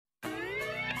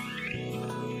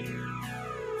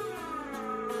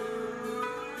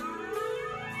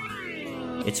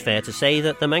It's fair to say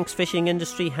that the Manx fishing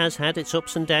industry has had its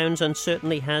ups and downs and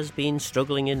certainly has been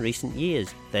struggling in recent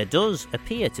years. There does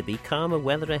appear to be calmer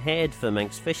weather ahead for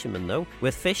Manx fishermen though,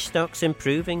 with fish stocks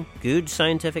improving, good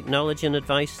scientific knowledge and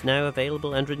advice now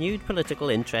available and renewed political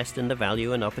interest in the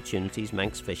value and opportunities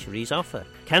Manx fisheries offer.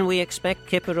 Can we expect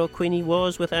kipper or queenie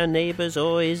wars with our neighbours,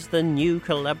 or is the new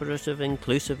collaborative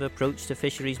inclusive approach to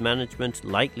fisheries management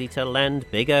likely to land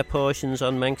bigger portions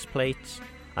on Manx plates?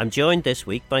 I'm joined this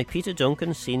week by Peter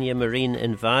Duncan, Senior Marine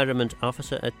Environment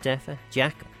Officer at DEFA,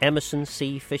 Jack Emerson,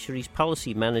 Sea Fisheries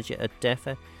Policy Manager at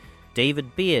DEFA,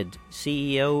 David Beard,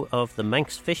 CEO of the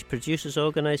Manx Fish Producers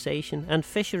Organisation, and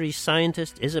fisheries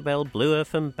scientist Isabel Bluer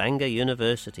from Bangor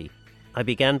University. I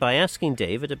began by asking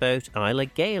David about Isla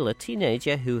Gale, a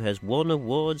teenager who has won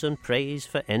awards and praise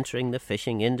for entering the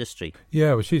fishing industry.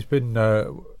 Yeah, well, she's been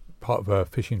part of a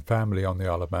fishing family on the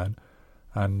Isle of Man,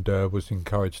 and was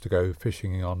encouraged to go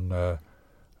fishing on her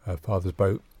father's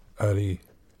boat early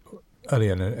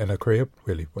in her career,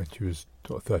 really, when she was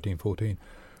sort of 13, 14.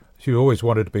 She always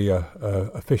wanted to be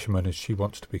a fisherman, as she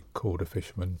wants to be called a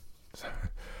fisherman.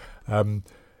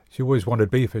 She always wanted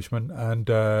to be a fisherman,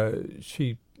 and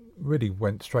she really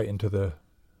went straight into the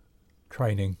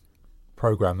training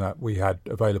program that we had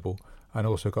available, and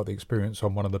also got the experience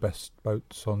on one of the best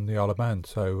boats on the Isle of Man.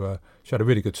 So she had a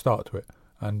really good start to it,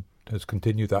 and has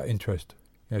continued that interest.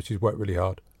 She's worked really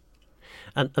hard.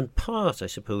 And part, I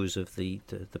suppose, of the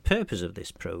purpose of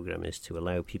this programme is to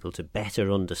allow people to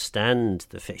better understand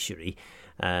the fishery.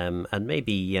 And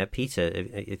maybe, Peter,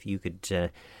 if you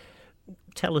could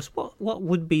tell us what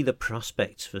would be the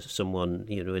prospects for someone,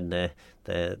 in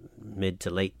their mid to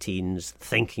late teens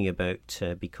thinking about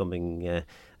becoming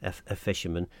a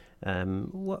fisherman.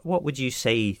 What would you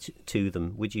say to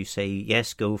them? Would you say,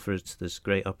 yes, go for it, there's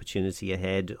great opportunity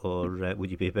ahead, or would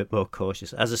you be a bit more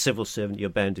cautious? As a civil servant, you're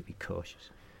bound to be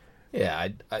cautious. Yeah,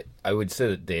 I would say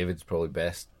that David's probably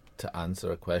best to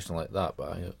answer a question like that,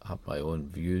 but I have my own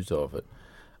views of it.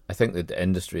 I think that the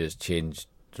industry has changed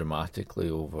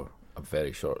dramatically over a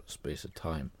very short space of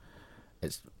time.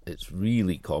 It's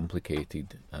really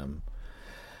complicated and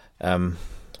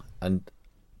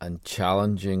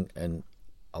challenging in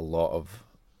a lot of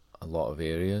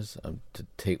areas. To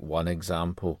take one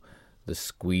example, the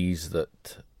squeeze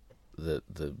that the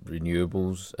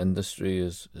renewables industry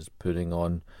is putting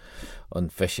on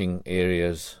fishing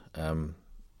areas,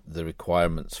 the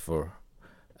requirements for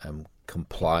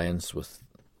compliance with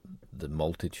the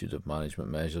multitude of management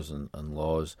measures and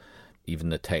laws, even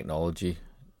the technology,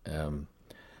 and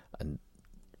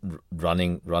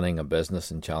running a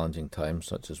business in challenging times,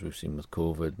 such as we've seen with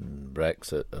COVID and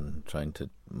Brexit, and trying to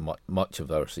much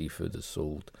of our seafood is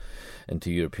sold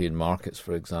into European markets,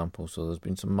 for example. So there's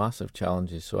been some massive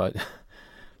challenges. So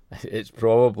it's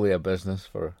probably a business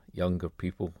for younger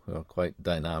people who are quite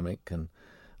dynamic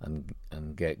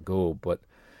and get go. But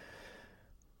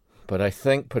I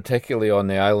think particularly on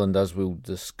the island, as we'll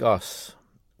discuss,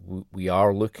 we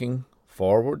are looking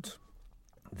forwards.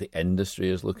 The industry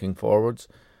is looking forwards.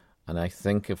 And I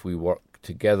think if we work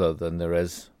together, then there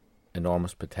is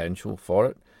enormous potential for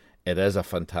it. It is a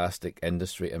fantastic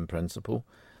industry in principle.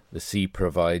 The sea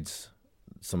provides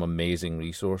some amazing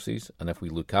resources, and if we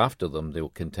look after them, they will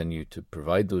continue to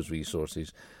provide those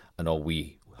resources, and all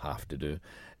we have to do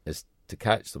is to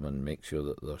catch them and make sure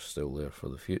that they're still there for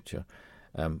the future.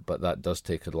 But that does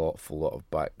take an awful lot of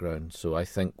background. So I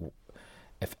think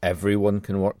if everyone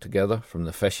can work together, from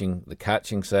the fishing, the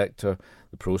catching sector,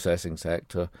 the processing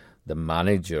sector, the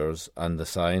managers and the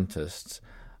scientists,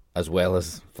 as well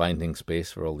as finding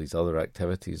space for all these other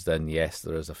activities, then yes,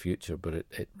 there is a future, but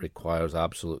it requires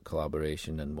absolute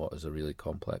collaboration in what is a really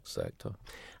complex sector.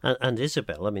 And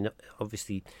Isabel, I mean,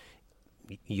 obviously,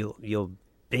 you're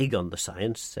big on the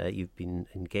science. You've been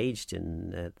engaged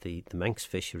in the Manx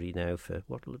fishery now for,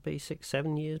 what will it be, 6,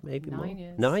 7 years, maybe 9 more?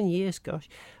 years. 9 years, gosh.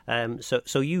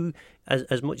 So you,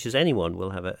 as much as anyone, will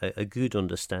have a good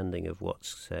understanding of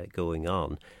what's going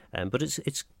on. But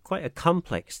it's quite a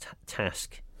complex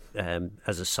task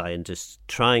as a scientist,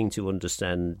 trying to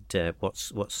understand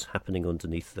what's happening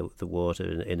underneath the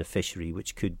water in a fishery,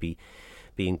 which could be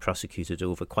being prosecuted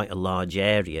over quite a large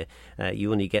area.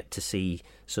 You only get to see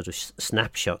sort of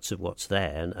snapshots of what's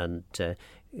there, and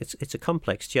it's a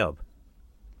complex job.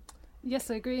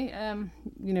 Yes, I agree.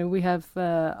 We have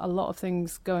a lot of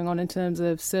things going on in terms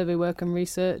of survey work and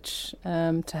research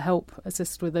to help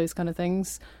assist with those kind of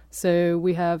things. So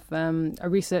we have a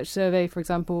research survey, for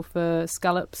example, for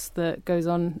scallops that goes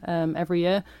on every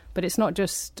year. But it's not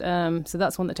just, so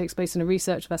that's one that takes place in a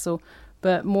research vessel.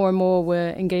 But more and more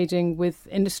we're engaging with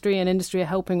industry, and industry are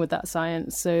helping with that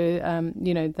science. So,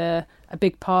 they're a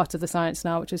big part of the science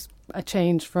now, which is a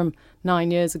change from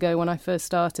 9 years ago when I first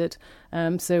started.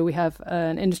 So we have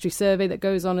an industry survey that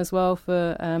goes on as well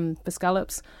for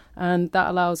scallops, and that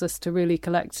allows us to really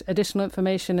collect additional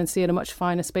information and see at a much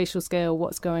finer spatial scale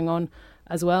what's going on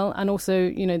as well. And also,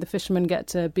 the fishermen get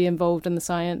to be involved in the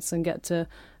science and get to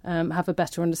have a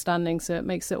better understanding, so it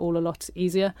makes it all a lot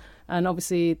easier. And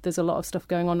obviously there's a lot of stuff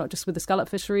going on, not just with the scallop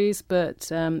fisheries, but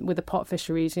with the pot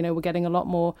fisheries. We're getting a lot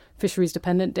more fisheries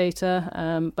dependent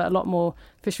data, but a lot more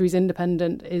fisheries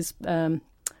independent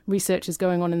research is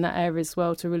going on in that area as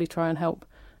well, to really try and help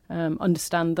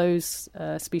understand those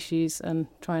species and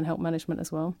try and help management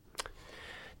as well.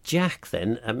 Jack,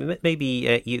 then,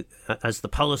 maybe you, as the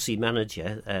policy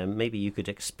manager, maybe you could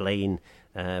explain,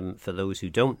 for those who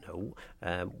don't know,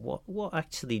 what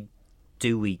actually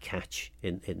do we catch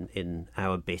in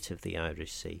our bit of the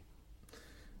Irish Sea?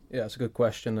 Yeah, it's a good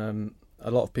question. A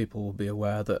lot of people will be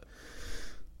aware that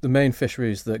the main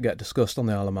fisheries that get discussed on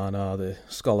the Isle of Man are the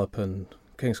scallop and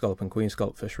king scallop and queen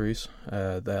scallop fisheries. They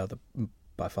are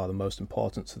by far the most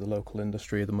important to the local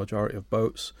industry, the majority of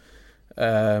boats,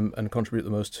 and contribute the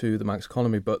most to the Manx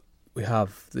economy. But we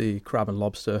have the crab and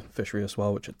lobster fishery as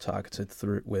well, which are targeted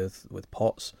through with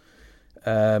pots,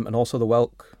 and also the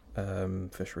whelk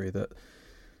fishery that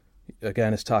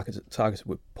again is targeted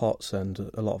with pots,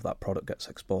 and a lot of that product gets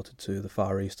exported to the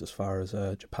Far East as far as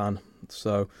Japan.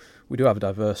 So we do have a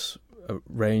diverse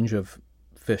range of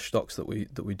fish stocks that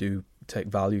we do take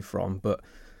value from, but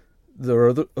there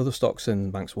are other stocks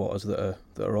in Manx waters that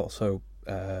are also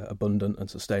abundant and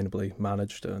sustainably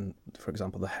managed. And for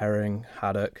example, the herring,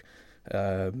 haddock,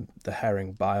 the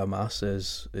herring biomass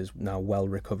is now well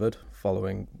recovered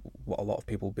following what a lot of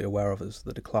people will be aware of as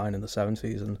the decline in the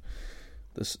 70s, and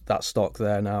that stock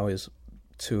there now is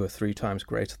 2 or 3 times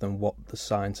greater than what the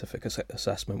scientific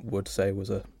assessment would say was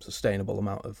a sustainable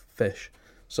amount of fish.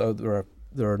 So there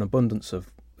are an abundance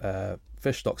of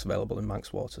fish stocks available in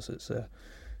Manx waters.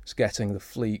 It's getting the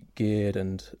fleet geared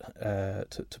and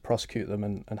to prosecute them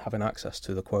and having access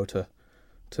to the quota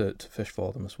to fish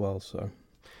for them as well. So,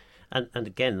 and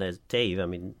again, there's Dave. I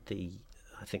mean,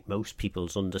 I think most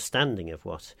people's understanding of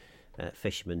what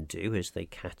fishermen do is they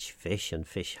catch fish, and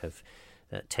fish have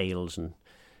tails and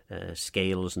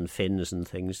scales and fins and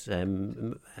things.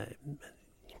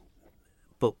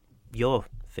 But your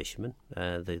fishermen,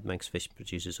 the Manx Fish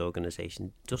Producers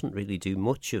Organisation, doesn't really do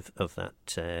much of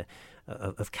that,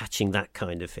 of catching that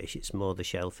kind of fish. It's more the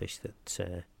shellfish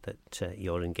that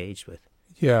you're engaged with.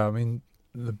 Yeah, I mean,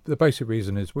 the basic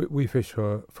reason is we fish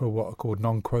for what are called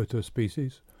non-quota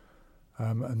species,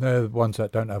 and they're the ones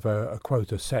that don't have a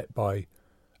quota set by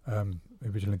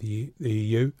originally the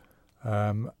EU.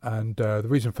 And the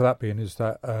reason for that being is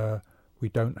that we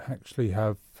don't actually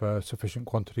have sufficient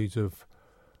quantities of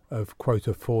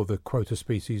quota for the quota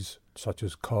species such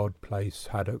as cod, plaice,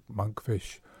 haddock,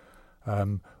 monkfish,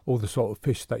 all the sort of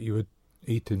fish that you would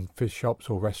eat in fish shops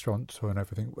or restaurants and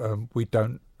everything. We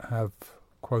don't have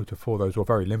quota for those, or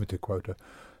very limited quota.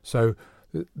 So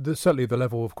certainly the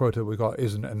level of quota we got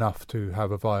isn't enough to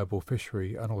have a viable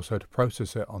fishery and also to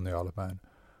process it on the Isle of Man.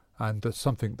 And that's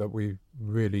something that we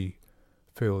really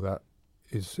feel that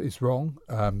is wrong.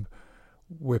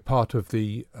 We're part of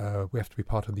we have to be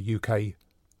part of the UK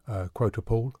quota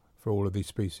pool for all of these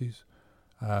species.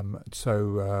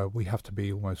 So we have to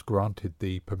be almost granted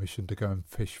the permission to go and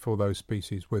fish for those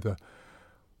species with a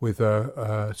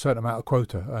certain amount of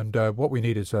quota. And what we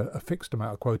need is a fixed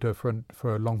amount of quota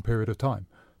for a long period of time,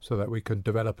 so that we can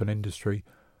develop an industry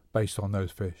based on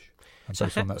those fish and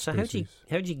based on that species.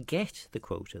 How do you get the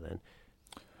quota then?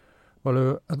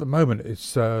 Well, at the moment,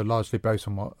 it's largely based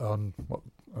on what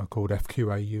are called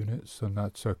FQA units, and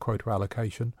that's quota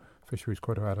allocation, fisheries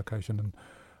quota allocation.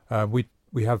 And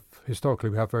we have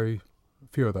very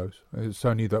few of those. It's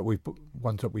only that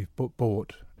ones that we've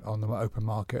bought on the open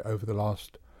market over the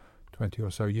last 20 or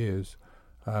so years.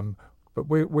 But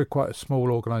we're quite a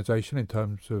small organisation in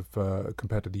terms of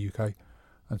compared to the UK,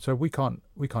 and so we can't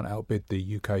outbid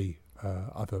the UK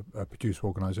other producer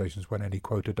organisations when any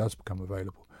quota does become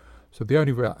available. So the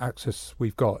only real access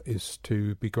we've got is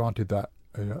to be granted that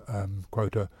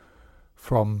quota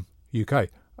from UK.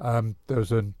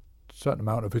 There's a certain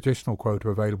amount of additional quota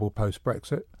available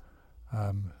post-Brexit,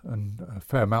 and a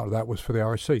fair amount of that was for the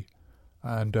RSC.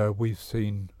 And we've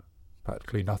seen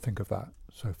practically nothing of that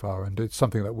so far. And it's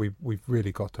something that we've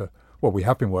really got to, we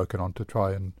have been working on to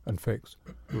try and fix.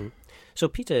 Mm. So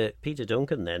Peter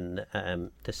Duncan, then,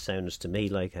 this sounds to me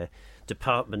like a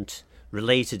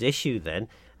department-related issue then.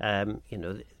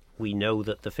 we know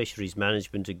that the Fisheries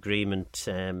Management Agreement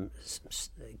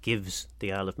gives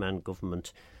the Isle of Man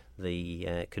government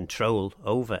the control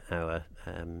over our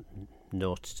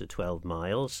 0 to 12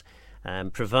 miles,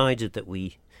 provided that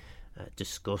we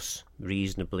discuss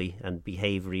reasonably and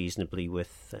behave reasonably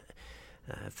with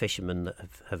fishermen that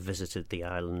have visited the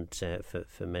island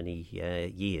for many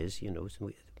years. You know,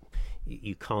 so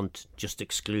you can't just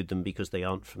exclude them because they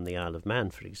aren't from the Isle of Man,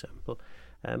 for example.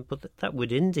 But that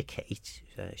would indicate,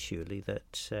 surely,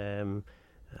 that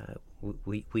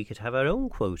we could have our own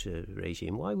quota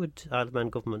regime. Why would Isle of Man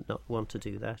government not want to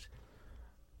do that?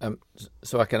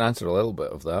 So I can answer a little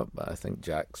bit of that, but I think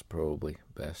Jack's probably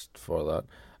best for that.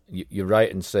 You're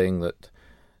right in saying that.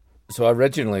 So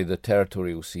originally the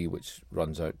territorial sea, which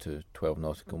runs out to 12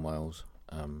 nautical miles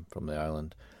from the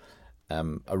island,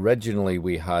 originally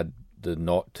we had the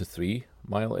 0 to 3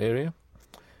 mile area,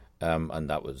 and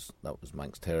that was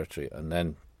Manx territory, and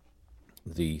then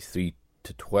the 3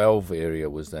 to 12 area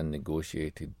was then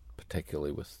negotiated,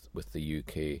 particularly with the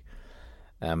UK,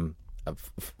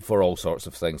 for all sorts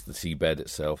of things, the seabed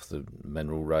itself, the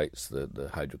mineral rights, the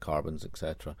hydrocarbons,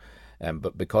 etc.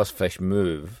 But because fish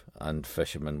move and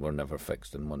fishermen were never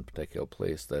fixed in one particular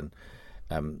place, then,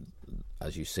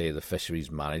 as you say, the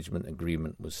Fisheries Management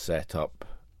Agreement was set up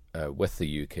with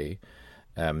the UK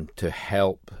to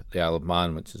help the Isle of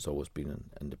Man, which has always been an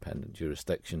independent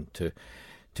jurisdiction,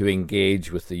 to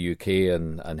engage with the UK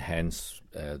and hence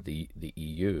the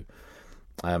EU,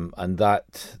 and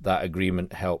that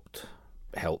agreement helped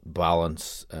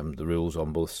balance the rules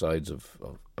on both sides of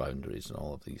boundaries and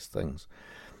all of these things.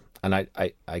 And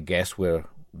I guess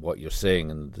what you're saying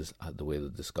and the way the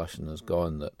discussion has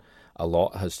gone, that a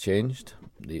lot has changed.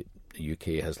 The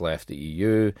UK has left the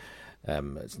EU.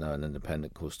 It's now an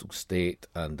independent coastal state,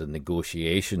 and the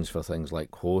negotiations for things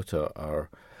like quota are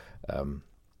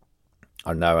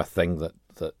now a thing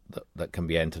that can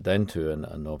be entered into,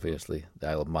 and obviously the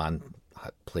Isle of Man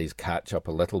plays catch up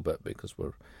a little bit because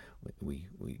we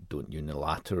don't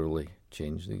unilaterally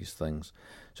change these things.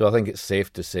 So I think it's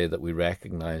safe to say that we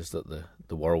recognise that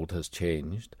the world has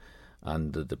changed,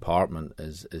 and the department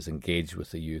is engaged with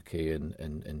the UK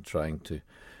in trying to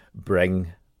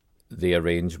bring the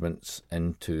arrangements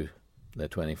into the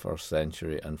 21st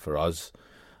century, and for us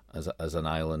as an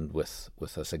island with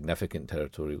a significant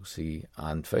territorial sea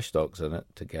and fish stocks in it,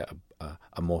 to get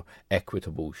a more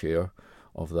equitable share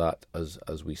of that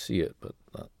as we see it. But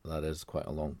that is quite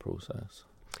a long process.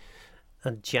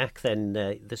 And Jack, then,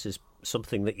 this is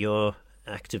something that you're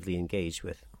actively engaged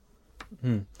with.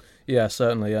 Yeah,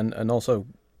 certainly, and also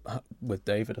with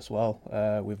David as well.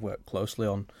 We've worked closely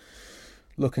on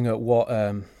looking at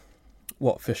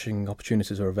what fishing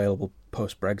opportunities are available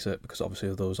post-Brexit, because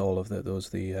obviously there was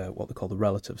what they call the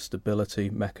relative stability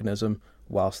mechanism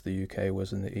whilst the UK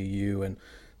was in the EU, and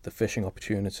the fishing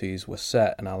opportunities were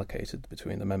set and allocated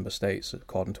between the member states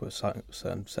according to a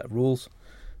certain set of rules.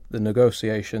 The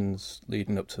negotiations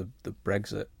leading up to the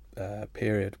Brexit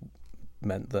period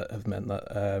meant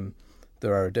that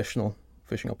there are additional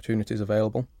fishing opportunities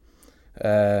available,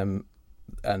 and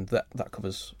that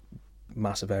covers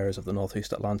massive areas of the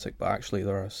Northeast Atlantic, but actually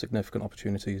there are significant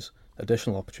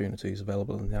additional opportunities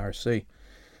available in the Irish Sea.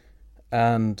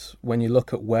 And when you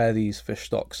look at where these fish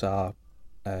stocks are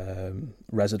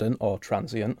resident or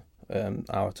transient,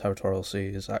 our territorial sea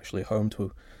is actually home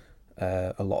to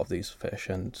a lot of these fish,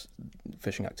 and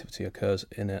fishing activity occurs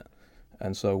in it.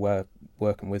 And so we're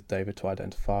working with David to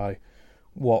identify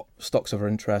what stocks of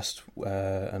interest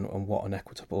and what an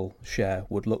equitable share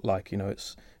would look like. You know,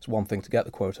 it's one thing to get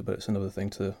the quota, but it's another thing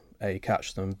to A,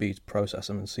 catch them, B, to process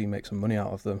them, and C, make some money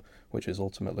out of them, which is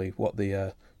ultimately what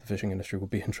the fishing industry would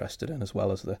be interested in, as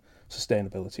well as the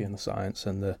sustainability and the science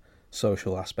and the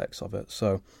social aspects of it.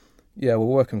 So, yeah, we're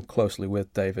working closely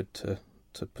with David to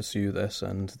pursue this,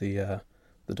 and the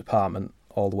department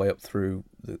all the way up through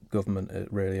the government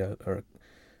really are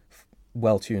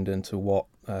well tuned into what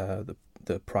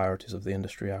the priorities of the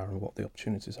industry are and what the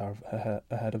opportunities are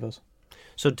ahead of us.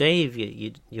 So, Dave,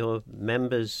 your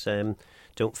members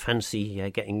don't fancy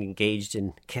getting engaged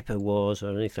in kipper wars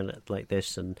or anything like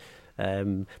this, and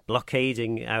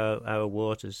blockading our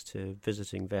waters to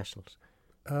visiting vessels?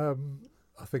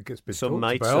 I think it's been Some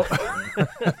talked might.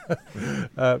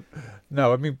 about.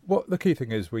 No, I mean, what the key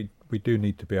thing is, we do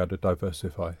need to be able to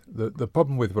diversify. The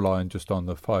problem with relying just on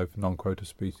the 5 non-quota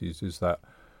species is that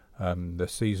they're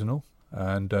seasonal,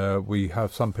 and we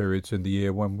have some periods in the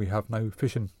year when we have no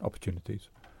fishing opportunities,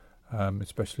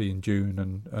 especially in June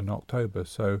and October.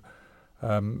 So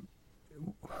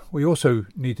we also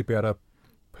need to be able to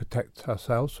protect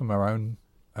ourselves from our own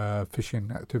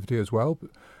fishing activity as well.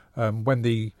 When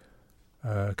the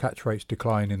catch rates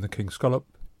decline in the king scallop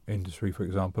industry, for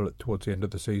example, towards the end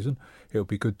of the season, it would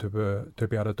be good to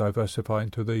be able to diversify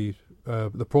into the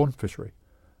prawn fishery.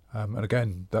 And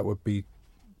again, that would be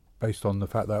based on the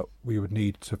fact that we would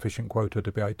need sufficient quota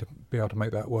to be able to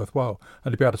make that worthwhile,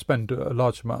 and to be able to spend a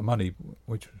large amount of money,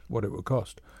 which is what it would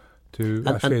cost, to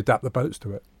actually adapt the boats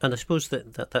to it. And I suppose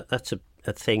that's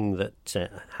a thing that,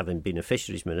 having been a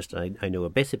fisheries minister, I know a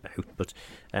bit about. But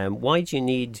why do you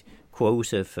need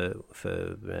quota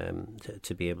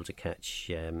to be able to catch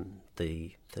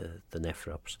the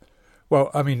nephrops?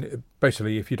 Well, I mean,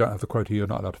 basically, if you don't have the quota, you're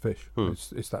not allowed to fish.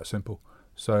 It's that simple.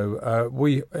 So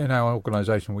we, in our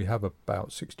organisation, we have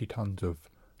about 60 tonnes of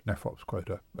nephrops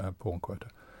quota, prawn quota.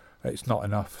 It's not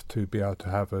enough to be able to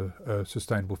have a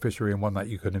sustainable fishery, and one that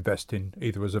you can invest in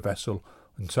either as a vessel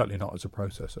and certainly not as a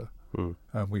processor.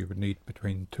 We would need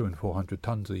between 200 and 400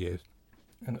 tonnes a year,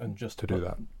 and just to do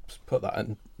that. Put that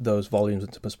in those volumes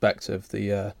into perspective,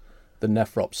 the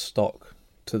nephrops stock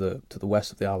to the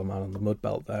west of the Isle of Man and the mud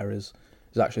belt there is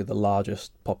actually the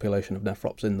largest population of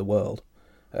nephrops in the world.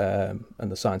 And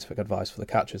the scientific advice for the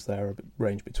catches there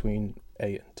range between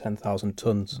 8,000 and 10,000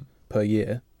 tonnes per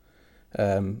year,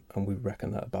 and we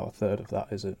reckon that about a third of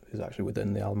that is actually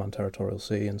within the Isle of Man territorial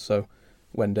sea. And so,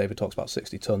 when David talks about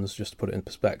 60 tonnes, just to put it in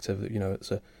perspective,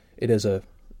 it is a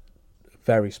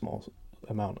very small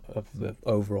amount of the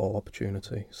overall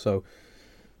opportunity. So,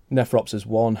 nephrops is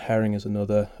one, herring is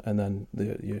another, and then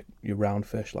your round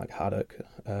fish like haddock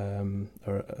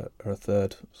are a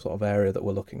third sort of area that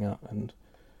we're looking at. And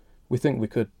we think we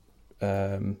could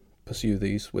pursue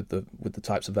these with the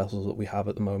types of vessels that we have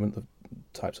at the moment, the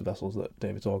types of vessels that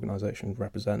David's organisation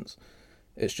represents.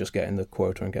 It's just getting the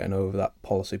quota and getting over that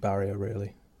policy barrier,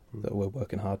 really, that we're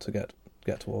working hard to get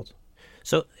towards.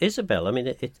 So, Isabel, I mean,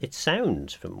 it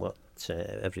sounds from what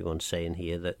everyone's saying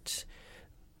here that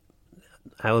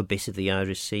our bit of the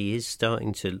Irish Sea is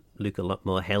starting to look a lot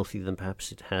more healthy than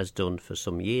perhaps it has done for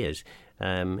some years.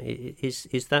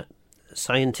 Is that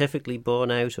scientifically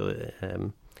borne out, or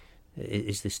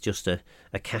is this just a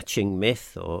catching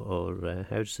myth, or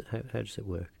how does it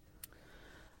work?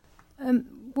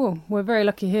 Well, we're very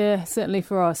lucky here, certainly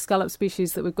for our scallop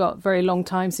species, that we've got very long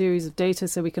time series of data,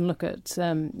 so we can look at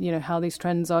how these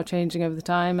trends are changing over the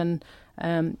time. And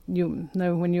you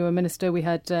know, when you were minister, we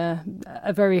had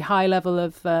a very high level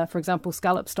of, for example,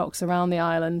 scallop stocks around the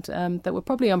island that were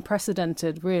probably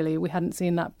unprecedented, really. We hadn't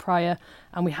seen that prior,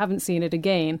 and we haven't seen it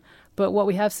again. But what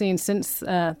we have seen since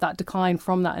that decline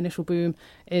from that initial boom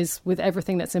is, with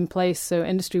everything that's in place, so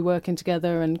industry working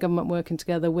together and government working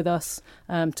together with us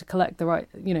to collect the right,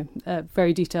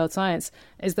 very detailed science,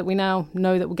 is that we now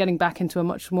know that we're getting back into a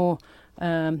much more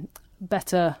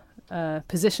better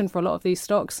position for a lot of these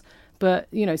stocks. But,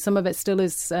 some of it still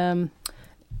is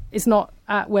not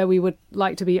at where we would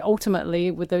like to be ultimately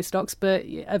with those stocks. But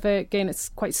again, it's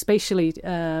quite spatially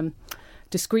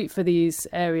discrete for these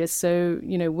areas. So,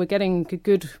 we're getting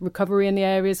good recovery in the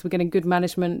areas. We're getting good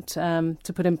management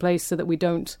to put in place so that we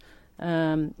don't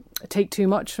take too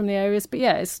much from the areas. But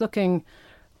yeah, it's looking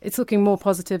more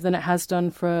positive than it has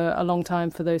done for a long time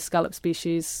for those scallop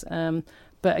species.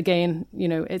 But again,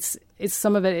 it's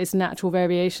some of it is natural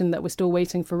variation that we're still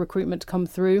waiting for recruitment to come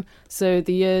through. So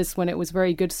the years when it was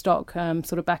very good stock,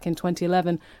 sort of back in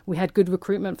 2011, we had good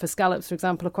recruitment for scallops, for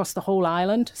example, across the whole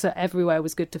island. So everywhere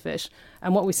was good to fish.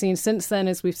 And what we've seen since then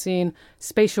is we've seen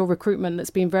spatial recruitment that's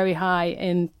been very high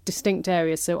in distinct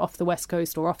areas, so off the west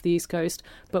coast or off the east coast.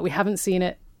 But we haven't seen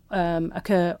it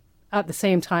occur at the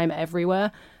same time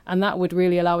everywhere. And that would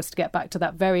really allow us to get back to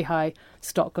that very high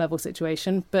stock level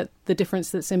situation. But the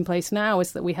difference that's in place now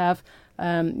is that we have,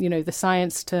 the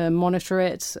science to monitor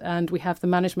it, and we have the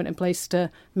management in place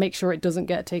to make sure it doesn't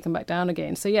get taken back down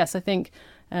again. So yes, I think,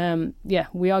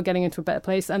 we are getting into a better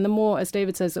place. And the more, as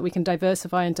David says, that we can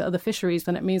diversify into other fisheries,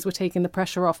 then it means we're taking the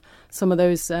pressure off some of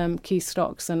those key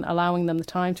stocks and allowing them the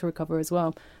time to recover as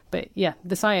well. But yeah,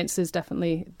 the science is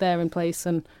definitely there in place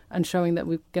and showing that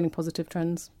we're getting positive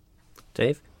trends.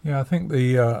 Dave? Yeah, I think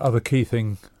the other key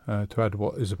thing to add to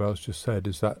what Isabel's just said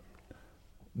is that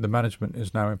the management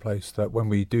is now in place, that when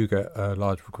we do get a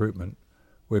large recruitment,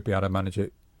 we'll be able to manage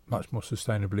it much more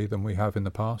sustainably than we have in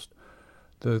the past.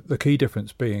 The key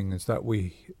difference being is that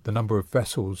the number of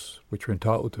vessels which are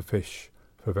entitled to fish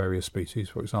for various species,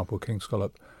 for example, king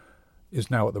scallop,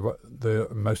 is now at the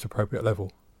most appropriate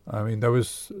level. I mean,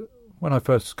 when I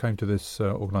first came to this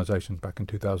organisation back in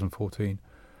 2014,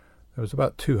 there was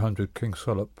about 200 king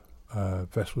scallop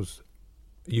vessels,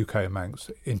 UK and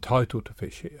Manx, entitled to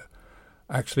fish here.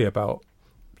 Actually, about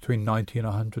between 90 and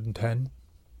 110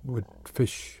 would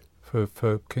fish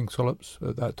for king scallops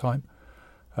at that time.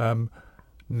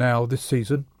 Now, this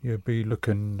season, you'll be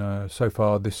looking so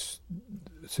far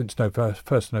since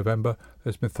 1st November,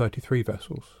 there's been 33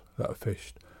 vessels that are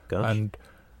fished. Gosh. And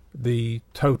the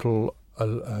total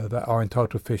that are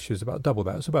entitled to fish is about double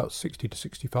that. It's about 60 to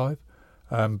 65.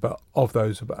 But of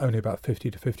those, only about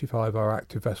 50 to 55 are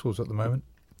active vessels at the moment.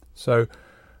 So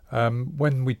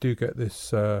when we do get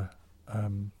this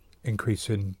increase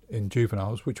in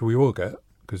juveniles, which we will get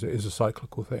because it is a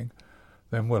cyclical thing,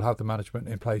 then we'll have the management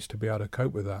in place to be able to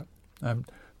cope with that.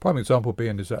 Prime example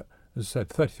being is that, as I said,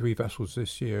 33 vessels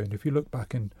this year, and if you look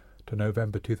back into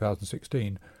November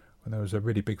 2016, when there was a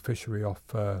really big fishery off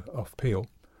Peel,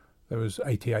 there was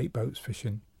 88 boats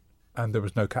fishing, and there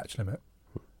was no catch limit.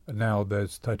 And now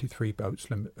there's 33 boats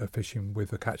fishing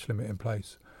with a catch limit in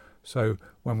place. So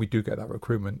when we do get that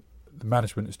recruitment, the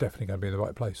management is definitely going to be in the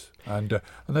right place, and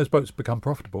those boats become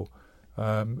profitable.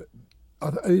 It's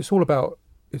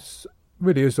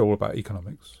really is all about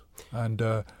economics, and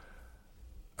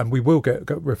we will get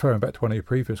referring back to one of your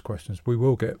previous questions. We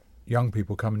will get young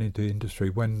people coming into the industry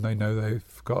when they know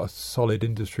they've got a solid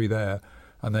industry there,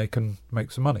 and they can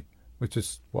make some money, which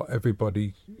is what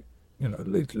everybody,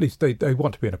 at least they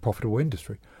want to be in a profitable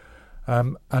industry.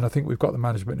 And I think we've got the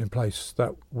management in place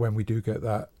that when we do get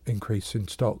that increase in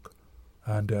stock,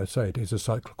 and say it is a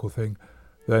cyclical thing,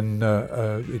 then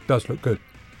it does look good.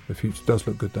 The future does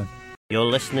look good then. You're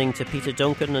listening to Peter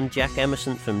Duncan and Jack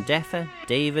Emerson from DEFA,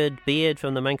 David Beard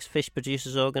from the Manx Fish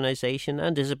Producers Organisation,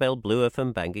 and Isabel Bluer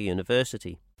from Bangor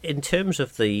University. In terms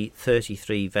of the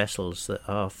 33 vessels that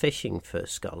are fishing for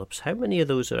scallops, how many of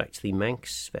those are actually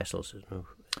Manx vessels?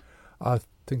 I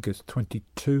think it's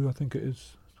 22. I think it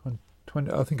is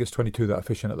 20. I think it's 22 that are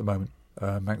fishing at the moment,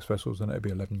 Manx vessels, and it'll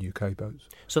be 11 UK boats.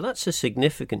 So that's a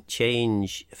significant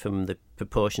change from the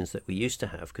proportions that we used to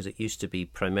have, because it used to be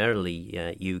primarily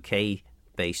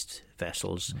UK-based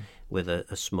vessels with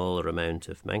a smaller amount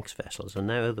of Manx vessels, and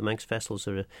now the Manx vessels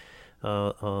are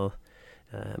the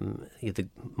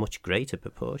much greater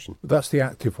proportion. That's the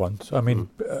active ones. I mean,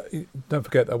 don't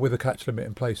forget that with a catch limit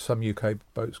in place, some UK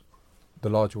boats, the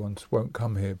larger ones, won't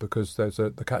come here because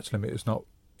the catch limit is not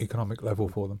economic level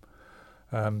for them.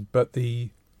 But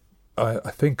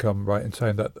I think I'm right in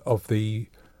saying that of the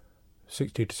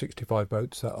 60 to 65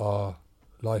 boats that are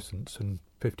licensed and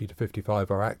 50 to 55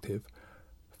 are active,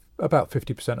 about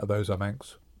 50% of those are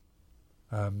Manx.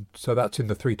 So that's in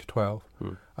the 3 to 12.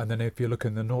 And then if you look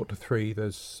in the 0 to 3,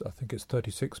 I think it's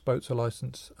 36 boats are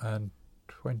licensed and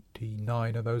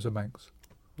 29 of those are Manx.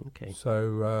 Okay.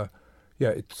 So,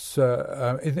 it's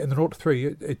in the 0 to 3,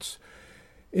 it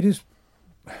is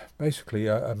basically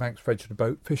a Manx registered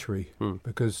boat fishery,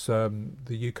 because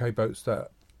the UK boats that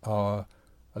are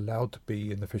allowed to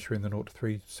be in the fishery in the 0 to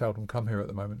 3 seldom come here at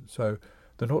the moment. So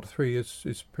the 0 to 3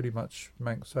 is pretty much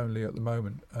Manx only at the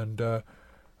moment, and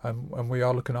we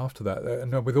are looking after that.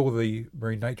 And with all the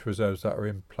marine nature reserves that are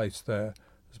in place there's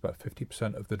about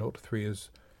 50% of the 0 to 3 is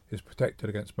protected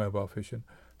against mobile fishing.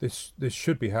 This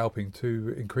should be helping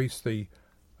to increase the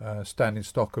standing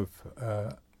stock of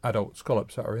adult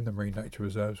scallops that are in the marine nature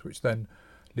reserves, which then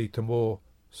lead to more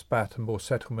spat and more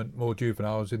settlement, more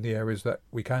juveniles in the areas that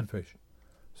we can fish.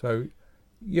 So,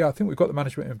 I think we've got the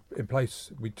management in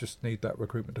place. We just need that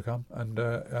recruitment to come. And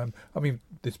I mean,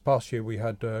 this past year we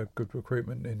had good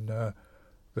recruitment in the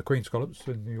Queen scallops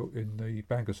in the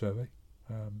Bangor survey.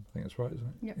 I think that's right, isn't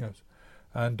it? Yep. Yes.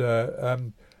 And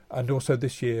also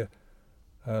this year,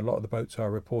 a lot of the boats are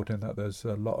reporting that there's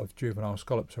a lot of juvenile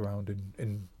scallops around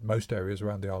in most areas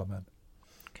around the Isle of Man.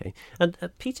 Okay. And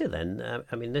Peter, then,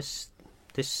 I mean, this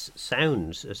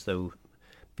sounds as though,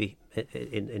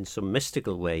 in some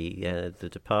mystical way, the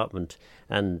department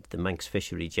and the Manx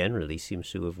fishery generally seems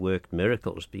to have worked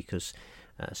miracles, because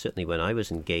certainly when I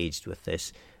was engaged with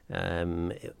this,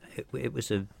 it was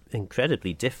an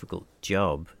incredibly difficult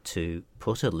job to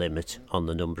put a limit on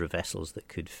the number of vessels that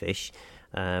could fish.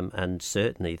 And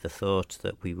certainly the thought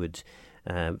that we would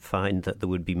find that there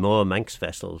would be more Manx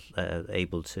vessels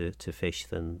able to fish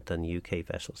than UK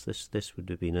vessels. This would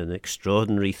have been an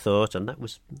extraordinary thought, and that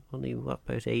was only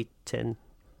about 8 to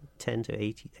 10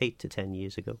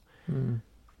 years ago.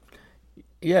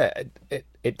 Yeah,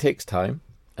 it takes time.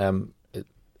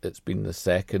 It's been the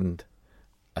second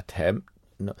attempt,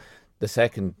 the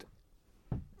second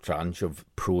tranche of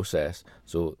process.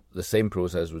 So the same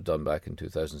process was done back in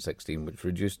 2016, which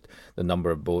reduced the number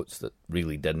of boats that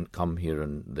really didn't come here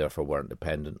and therefore weren't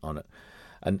dependent on it.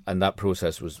 And that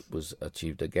process was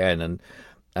achieved again.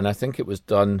 And I think it was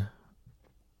done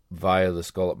via the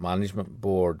Scallop Management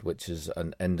Board, which is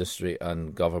an industry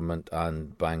and government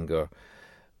and Bangor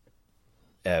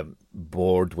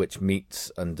board which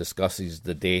meets and discusses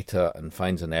the data and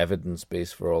finds an evidence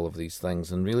base for all of these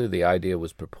things. And really the idea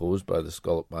was proposed by the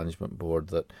Scallop Management Board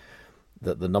that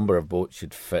the number of boats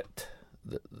should fit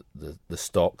the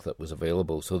stock that was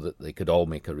available so that they could all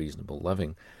make a reasonable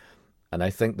living. And I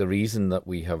think the reason that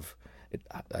we have,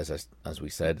 as we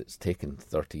said, it's taken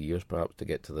 30 years perhaps to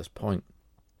get to this point,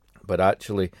 but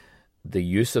actually the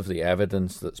use of the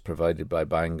evidence that's provided by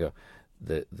Bangor,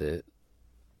 the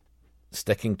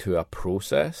sticking to a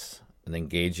process and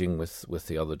engaging with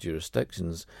the other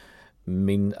jurisdictions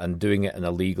and doing it in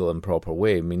a legal and proper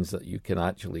way means that you can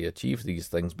actually achieve these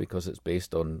things because it's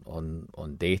based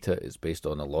on data, it's based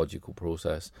on a logical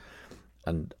process,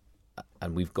 and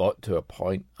we've got to a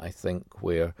point, I think,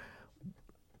 where,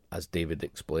 as David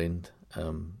explained,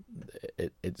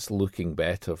 it's looking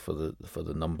better for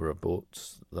the number of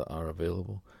boats that are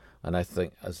available. And I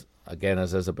think, as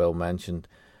Isabel mentioned,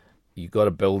 you've got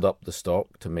to build up the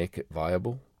stock to make it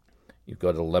viable. You've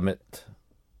got to limit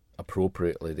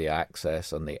appropriately the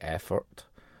access and the effort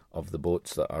of the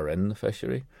boats that are in the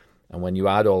fishery. And when you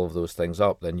add all of those things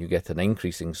up, then you get an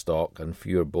increasing stock and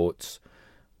fewer boats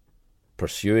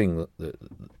pursuing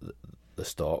the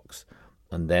stocks,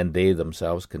 and then they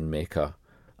themselves can make a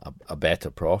better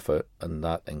profit, and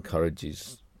that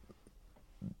encourages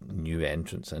new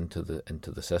entrants into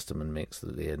the system and makes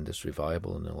the industry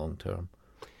viable in the long term.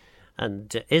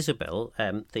 And Isabel,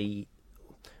 I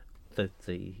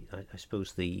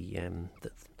suppose the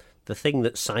thing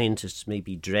that scientists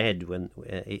maybe dread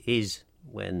is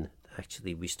when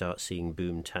actually we start seeing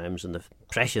boom times, and the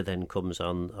pressure then comes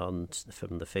on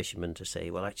from the fishermen to say,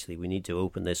 well, actually we need to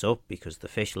open this up because the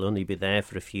fish will only be there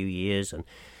for a few years, and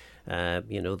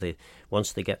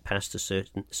once they get past a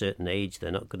certain age,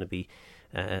 they're not going to be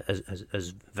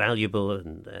as valuable,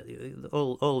 and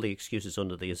all the excuses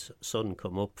under the sun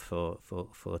come up for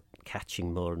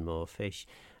catching more and more fish.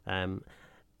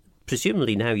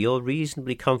 Presumably now you're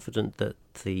reasonably confident that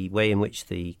the way in which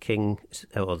the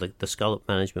the Scallop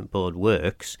Management Board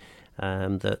works,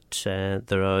 that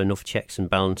there are enough checks and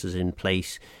balances in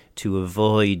place to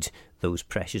avoid those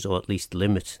pressures, or at least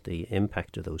limit the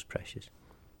impact of those pressures.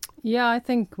 Yeah, I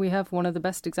think we have one of the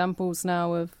best examples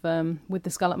now of with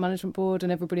the Scallop Management Board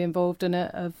and everybody involved in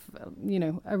it, of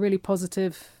a really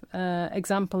positive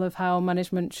example of how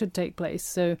management should take place.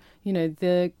 So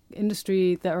the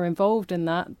industry that are involved in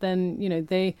that, then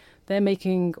they're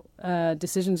making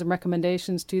decisions and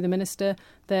recommendations to the minister.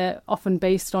 They're often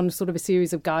based on sort of a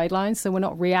series of guidelines, so we're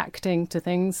not reacting to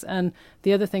things. And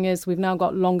the other thing is we've now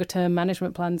got longer term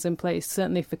management plans in place.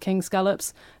 Certainly for king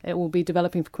scallops, it will be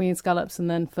developing for queen scallops, and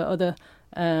then for other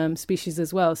species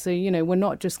as well. So we're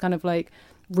not just kind of like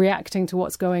reacting to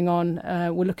what's going on.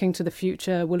 We're looking to the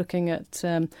future. We're looking at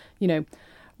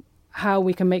how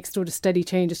we can make sort of steady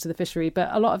changes to the fishery. But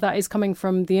a lot of that is coming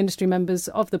from the industry members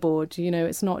of the board.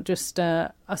 It's not just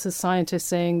us as scientists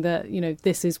saying that,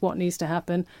 this is what needs to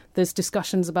happen. There's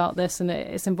discussions about this, and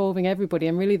it's involving everybody.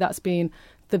 And really that's been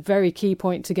the very key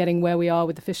point to getting where we are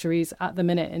with the fisheries at the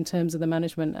minute in terms of the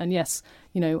management. And yes,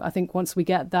 I think once we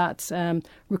get that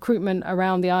recruitment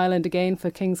around the island again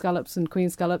for king scallops and queen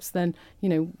scallops, then,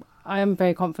 I am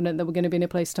very confident that we're going to be in a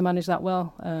place to manage that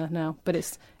well now. But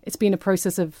it's been a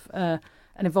process of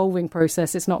an evolving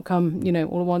process. It's not come,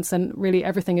 all at once. And really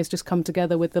everything has just come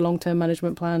together with the long-term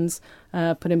management plans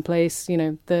put in place.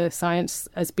 The science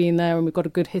has been there, and we've got a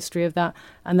good history of that.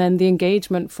 And then the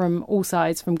engagement from all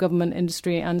sides, from government,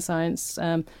 industry and science,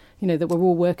 that we're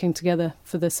all working together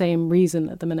for the same reason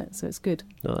at the minute. So it's good.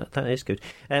 No, that is good.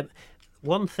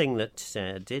 One thing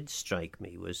that did strike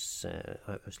me was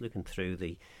I was looking through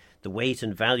the weight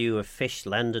and value of fish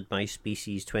landed by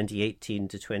species 2018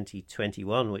 to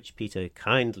 2021, which Peter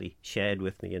kindly shared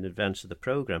with me in advance of the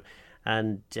programme.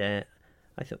 And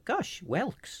I thought, gosh,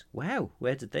 whelks, wow,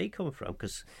 where did they come from?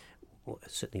 Because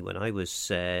certainly when I was,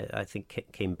 I think,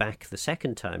 came back the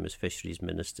second time as Fisheries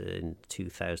Minister in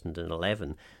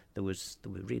 2011, there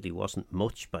really wasn't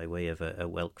much by way of a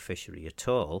whelk fishery at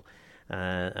all.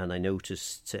 And I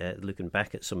noticed, looking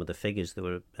back at some of the figures, there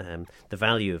were the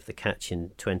value of the catch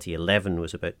in 2011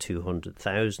 was about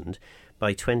 200,000.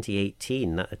 By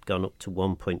 2018, that had gone up to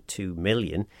 1.2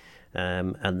 million,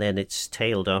 and then it's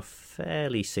tailed off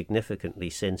fairly significantly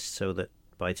since, so that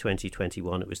by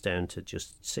 2021 it was down to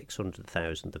just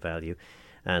 600,000, the value,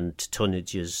 and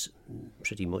tonnages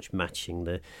pretty much matching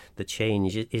the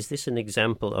change. Is this an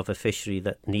example of a fishery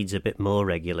that needs a bit more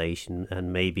regulation,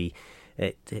 and maybe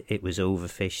it was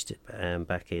overfished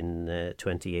back in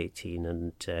 2018,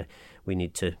 and we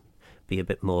need to be a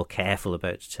bit more careful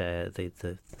about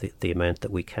the amount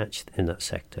that we catch in that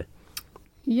sector?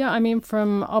 Yeah, I mean,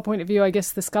 from our point of view, I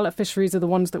guess the scallop fisheries are the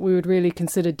ones that we would really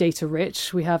consider data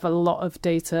rich. We have a lot of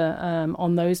data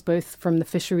on those, both from the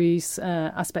fisheries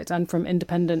aspect and from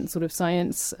independent sort of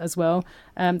science as well.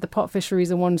 The pot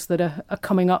fisheries are ones that are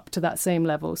coming up to that same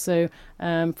level. So,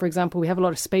 for example, we have a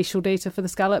lot of spatial data for the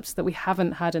scallops that we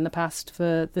haven't had in the past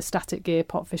for the static gear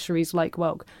pot fisheries like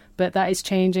whelk. But that is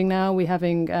changing now. We're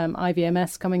having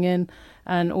IVMS coming in,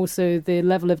 and also the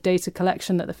level of data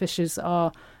collection that the fishers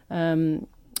are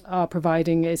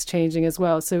providing is changing as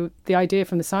well. So the idea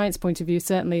from the science point of view,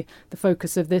 certainly the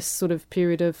focus of this sort of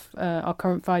period of our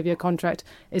current 5-year contract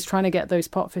is trying to get those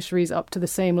pot fisheries up to the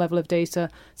same level of data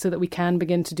so that we can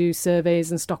begin to do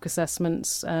surveys and stock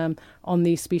assessments on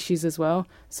these species as well.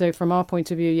 So from our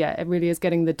point of view, yeah, it really is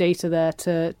getting the data there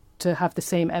to have the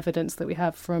same evidence that we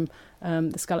have from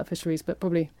the scallop fisheries. But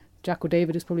probably Jack or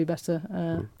David is probably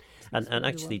better. And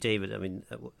actually, David, I mean,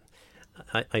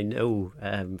 I know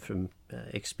from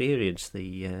experience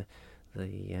the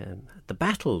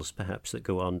battles perhaps that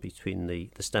go on between the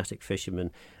static fishermen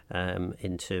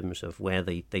in terms of where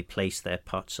they place their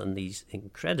pots, and these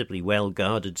incredibly well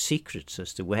guarded secrets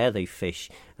as to where they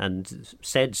fish, and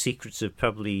said secrets have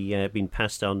probably been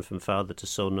passed on from father to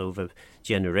son over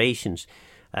generations.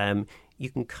 You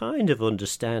can kind of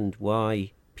understand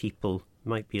why people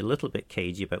might be a little bit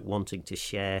cagey about wanting to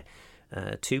share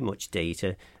too much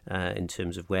data in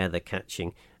terms of where they're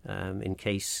catching, in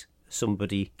case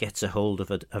somebody gets a hold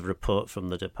of a report from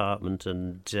the department,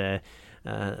 and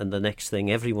the next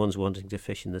thing everyone's wanting to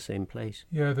fish in the same place.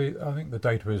 Yeah, I think the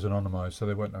data is anonymised, so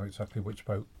they won't know exactly which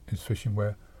boat is fishing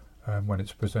where when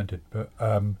it's presented. But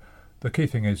the key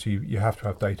thing is you have to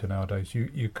have data nowadays.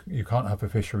 You can't have a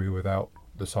fishery without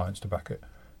the science to back it.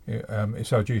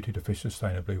 It's our duty to fish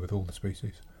sustainably with all the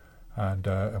species, and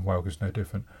whelk is no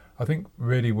different. I think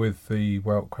really with the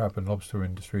whelk, crab and lobster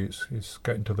industry, it's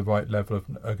getting to the right level of,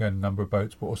 again, number of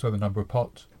boats, but also the number of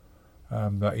pots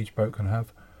that each boat can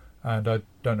have. And I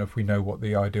don't know if we know what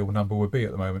the ideal number would be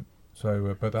at the moment.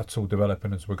 So, but that's all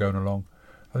developing as we're going along.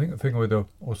 I think the thing with the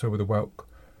whelk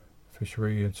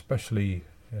fishery, especially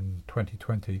in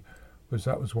 2020, was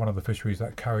one one of the fisheries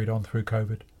that carried on through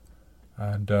COVID,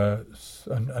 and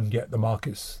yet the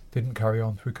markets didn't carry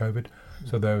on through COVID.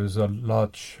 So there was a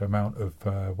large amount of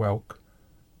whelk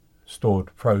stored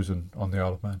frozen on the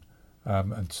Isle of Man,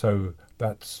 and so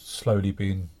that's slowly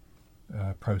been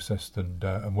processed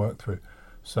and worked through.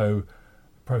 So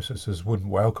processors wouldn't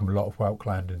welcome a lot of whelk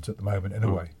landings at the moment in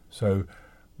a way. So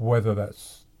whether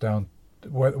that's down,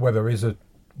 whether there is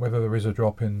a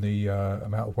drop in the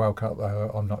amount of whelk out there,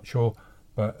 I'm not sure.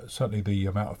 But certainly the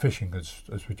amount of fishing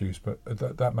has reduced. But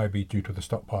that may be due to the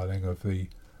stockpiling of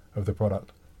the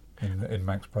product in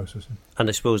Manx processing. And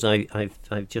I suppose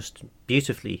I've just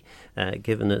beautifully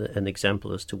given an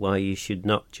example as to why you should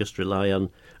not just rely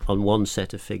on one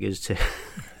set of figures to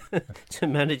to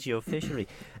manage your fishery.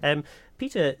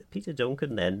 Peter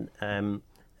Duncan, then,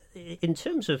 in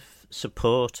terms of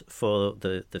support for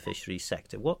the fisheries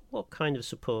sector, what kind of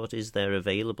support is there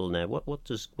available now? What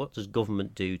does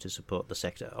government do to support the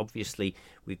sector? Obviously,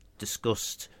 we've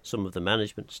discussed some of the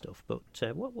management stuff, but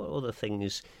what other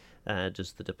things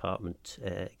does the department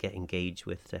get engaged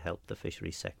with to help the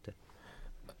fisheries sector?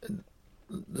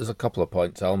 There's a couple of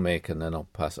points I'll make, and then I'll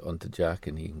pass it on to Jack,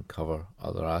 and he can cover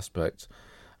other aspects.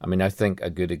 I mean, I think a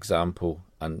good example,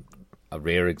 and a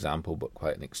rare example, but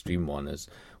quite an extreme one,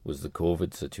 was the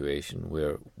COVID situation,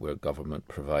 where government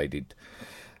provided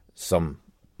some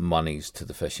monies to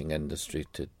the fishing industry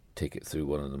to take it through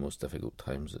one of the most difficult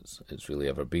times it's really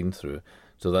ever been through.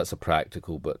 So that's a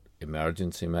practical but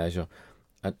emergency measure.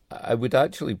 And I would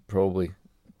actually probably,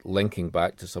 linking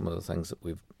back to some of the things that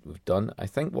we've done, I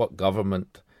think what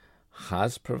government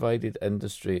has provided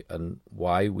industry and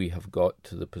why we have got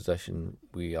to the position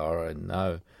we are in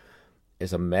now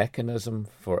is a mechanism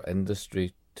for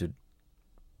industry to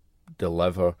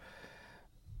deliver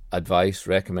advice,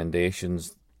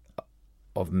 recommendations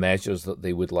of measures that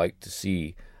they would like to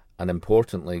see. And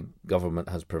importantly, government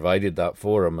has provided that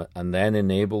forum and then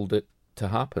enabled it to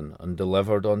happen and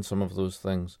delivered on some of those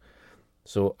things.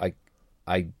 So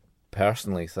I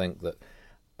personally think that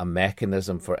a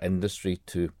mechanism for industry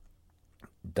to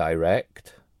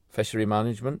direct fishery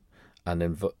management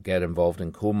and get involved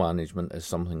in co-management is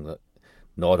something that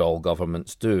not all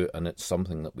governments do, and it's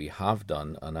something that we have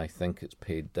done, and I think it's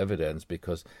paid dividends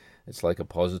because it's like a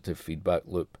positive feedback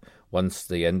loop. Once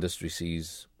the industry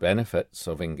sees benefits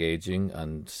of engaging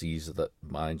and sees that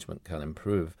management can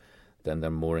improve, then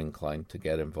they're more inclined to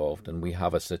get involved. And we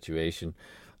have a situation,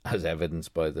 as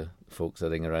evidenced by the folks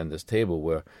sitting around this table,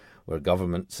 where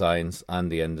government, science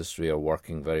and the industry are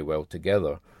working very well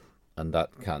together. and that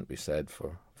can't be said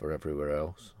for everywhere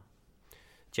else.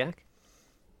 Jack?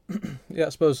 Yeah, I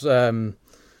suppose on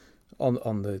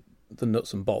the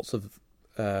nuts and bolts of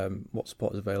what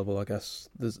support is available, I guess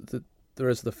there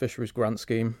is the Fisheries Grant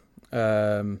Scheme,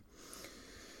 and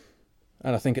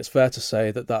I think it's fair to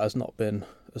say that has not been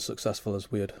as successful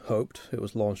as we had hoped. It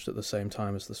was launched at the same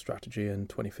time as the strategy in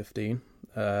 2015,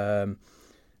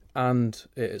 and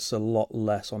it's a lot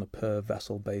less on a per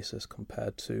vessel basis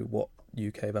compared to what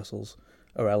UK vessels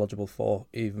are eligible for,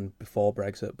 even before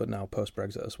Brexit, but now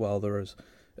post-Brexit as well. There is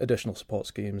additional support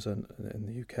schemes in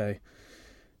the UK.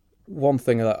 One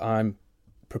thing that I'm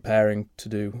preparing to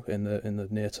do in the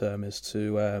near term is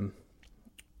to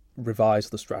revise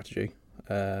the strategy,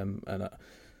 and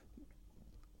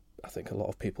I think a lot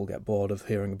of people get bored of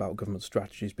hearing about government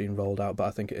strategies being rolled out, but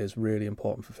I think it is really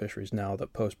important for fisheries now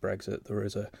that post-Brexit there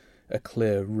is a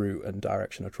clear route and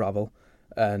direction of travel,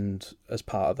 and as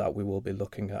part of that we will be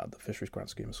looking at the Fisheries Grant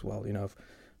Scheme as well. You know,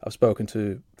 I've spoken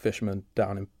to fishermen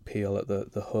down in Peel at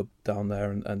the hub down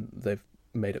there, and they've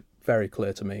made it very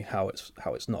clear to me how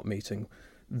it's not meeting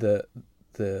their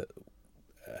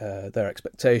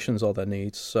expectations or their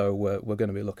needs. So we're going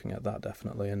to be looking at that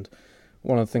definitely. And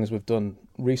one of the things we've done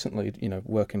recently, you know,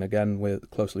 working again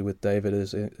closely with David,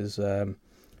 is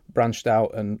branched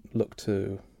out and looked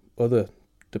to other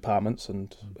departments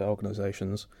and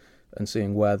organisations and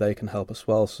seeing where they can help as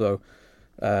well. So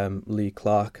Lee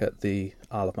Clark at the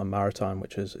Isle of Man Maritime,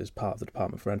 which is part of the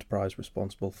Department for Enterprise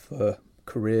responsible for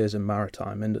careers in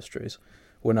maritime industries,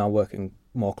 we're now working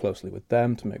more closely with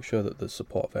them to make sure that there's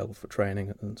support available for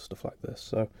training and stuff like this.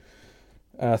 So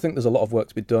I think there's a lot of work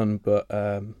to be done, but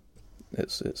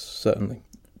it's certainly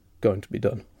going to be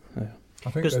done. Yeah.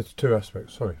 I think there's two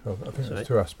aspects. Sorry, I think there's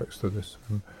two aspects to this.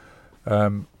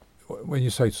 When you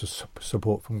say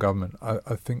support from government,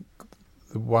 I think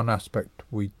the one aspect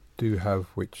we do have,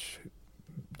 which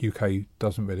UK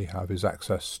doesn't really have, is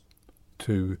access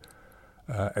to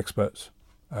experts.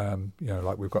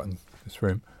 Like we've got in this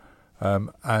room,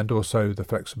 and also the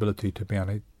flexibility to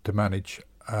manage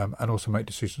and also make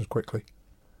decisions quickly.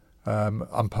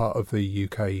 I'm part of the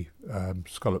UK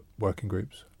scallop working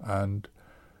groups, and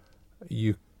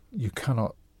you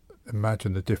cannot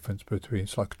imagine the difference between,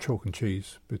 it's like chalk and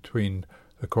cheese, between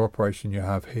the cooperation you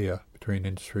have here between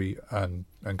industry and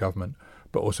government,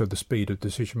 but also the speed of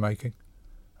decision making,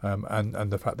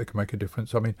 and the fact they can make a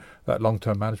difference. I mean, that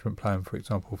long-term management plan, for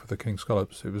example, for the king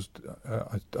scallops, it was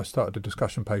I started a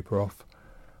discussion paper off,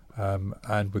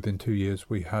 and within 2 years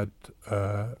we had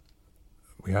a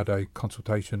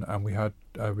consultation, and we had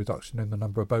a reduction in the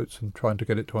number of boats and trying to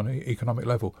get it to an economic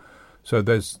level. So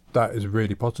that is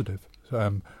really positive.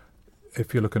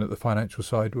 If you're looking at the financial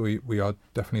side, we are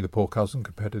definitely the poor cousin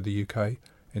compared to the UK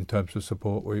in terms of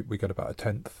support. We get about a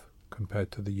tenth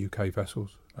compared to the UK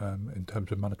vessels in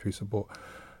terms of monetary support.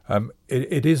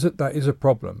 That is a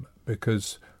problem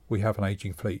because we have an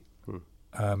ageing fleet,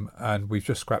 and we've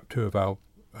just scrapped two of our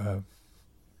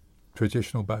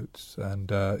traditional boats, and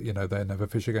they never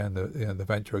fish again. The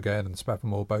Venture again and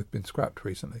Spavenmore both been scrapped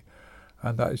recently,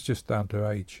 and that is just down to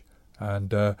age. And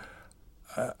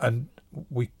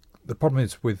the problem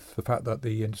is with the fact that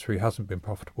the industry hasn't been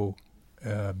profitable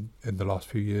in the last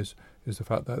few years is the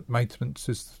fact that maintenance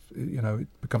is,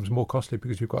 it becomes more costly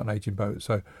because you've got an aging boat.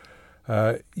 So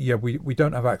we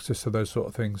don't have access to those sort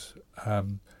of things,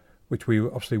 which we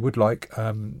obviously would like.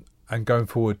 And going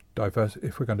forward,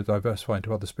 if we're going to diversify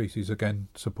into other species, again,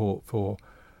 support for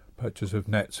purchase of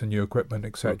nets and new equipment,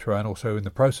 etc., and also in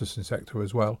the processing sector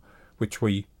as well, which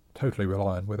we totally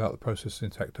rely on. Without the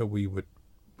processing sector, we would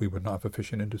not have a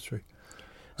fishing industry.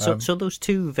 So those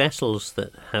two vessels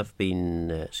that have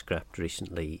been scrapped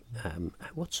recently,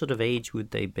 what sort of age would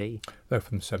they be? They're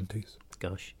from the 70s.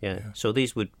 Gosh, yeah. So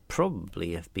these would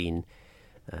probably have been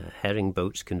herring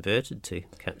boats converted to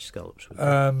catch scallops.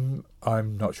 I'm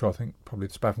not sure. I think probably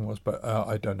the Spaven was, but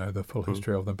I don't know the full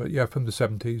history of them. But yeah, from the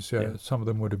 70s, yeah, some of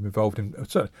them would have involved in.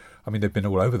 I mean, they've been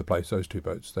all over the place. Those two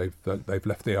boats. They've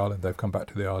left the island. They've come back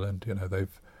to the island.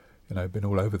 They've been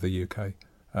all over the UK.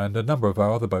 And a number of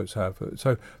our other boats have.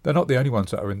 So they're not the only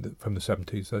ones that are from the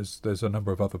 70s. There's a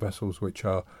number of other vessels which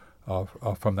are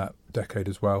from that decade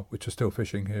as well, which are still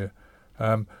fishing here.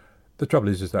 The trouble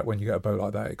is that when you get a boat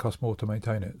like that, it costs more to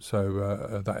maintain it.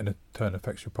 So that in turn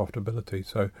affects your profitability.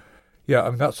 So yeah, I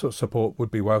mean that sort of support would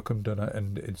be welcomed,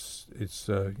 and it's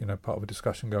part of a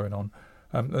discussion going on.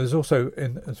 There's also,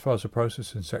 as far as the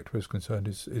processing sector is concerned,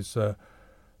 is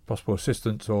possible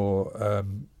assistance or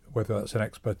whether that's an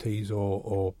expertise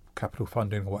or capital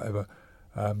funding or whatever,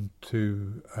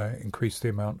 to increase the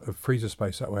amount of freezer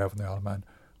space that we have on the Isle of Man,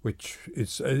 which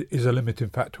is a limiting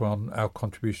factor on our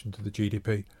contribution to the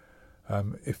GDP.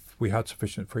 if we had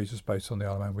sufficient freezer space on the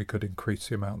Isle of Man, we could increase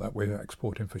the amount that we're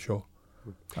exporting for sure.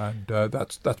 And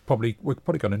that's probably we're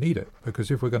probably going to need it,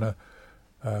 because if we're going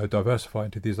to diversify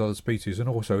into these other species, and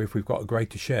also if we've got a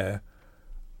greater share,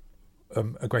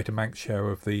 a greater Manx share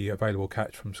of the available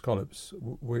catch from scallops,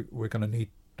 we're going to need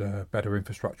better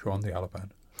infrastructure on the Isle of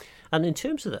Man. And in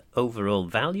terms of the overall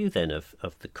value then of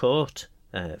the caught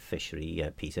fishery,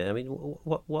 Peter, I mean,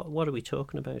 what are we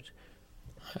talking about?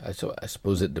 I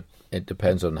suppose it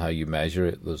depends on how you measure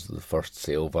it. There's the first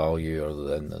sale value, or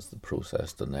then there's the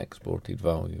processed and exported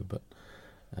value. But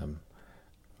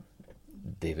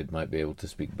David might be able to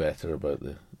speak better about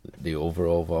the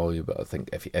overall value. But I think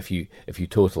if you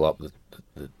total up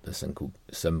the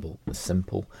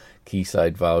simple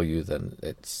quayside value, then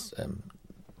it's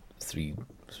 3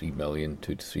 million,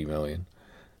 2 to 3 million,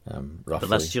 roughly. But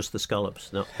that's just the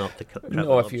scallops, not the crab.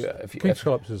 No, lobster. if you King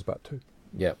scallops is about 2.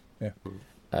 Yeah.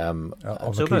 On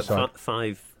So the about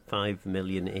quayside. 5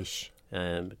 million-ish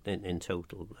in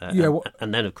total. Yeah,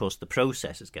 and then, of course, the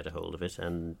processors get a hold of it,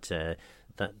 and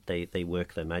that they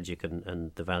work their magic,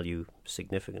 and the value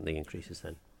significantly increases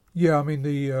then. Yeah, I mean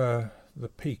the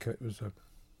peak, it was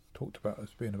talked about as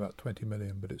being about 20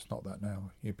 million, but it's not that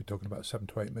now. You'd be talking about 7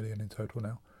 to 8 million in total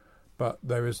now. But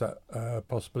there is that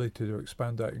possibility to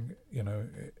expand that,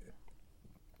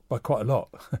 by quite a lot.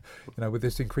 With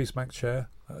this increased Manx share,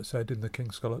 I said, in the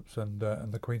king scallops and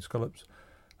the queen scallops,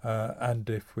 and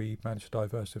if we manage to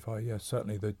diversify, yes,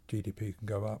 certainly the GDP can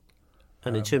go up.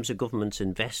 And in terms of government's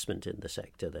investment in the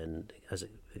sector, then, as a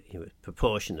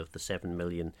proportion of the 7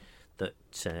 million that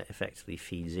effectively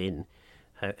feeds in,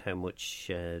 how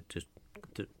much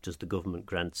does the government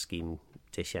grant scheme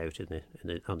dish out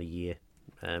on a year?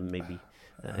 Maybe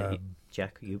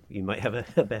Jack, you might have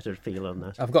a better feel on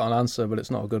that. I've got an answer, but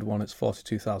it's not a good one. It's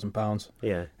 £42,000.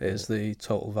 Yeah, is the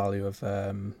total value of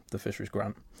the fisheries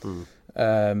grant.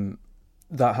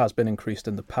 That has been increased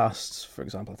in the past. For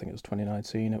example, I think it was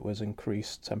 2019. It was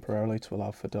increased temporarily to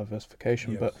allow for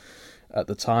diversification. Yes. But at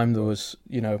the time, there was,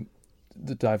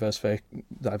 the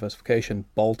diversification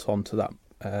bolt onto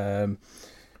that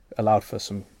allowed for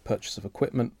some purchase of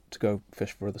equipment to go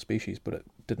fish for other species, but it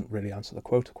didn't really answer the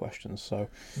quota questions. So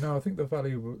no, I think the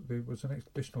value was an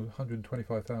additional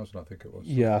 125,000. I think it was.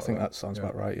 Yeah, I think that sounds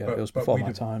about right. Yeah, it was before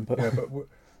my time. But yeah, but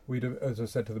we'd, as I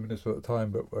said to the minister at the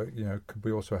time, but could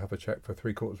we also have a cheque for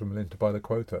 $750,000 to buy the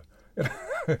quota,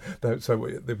 so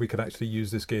we can actually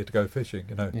use this gear to go fishing.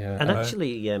 Yeah. And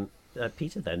actually,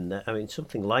 Peter, then I mean,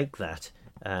 something like that.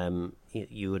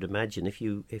 You would imagine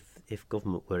if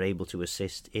government were able to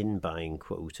assist in buying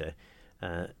quota,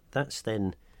 that's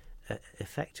then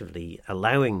effectively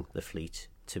allowing the fleet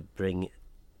to bring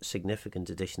significant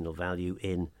additional value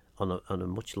in on a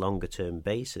much longer term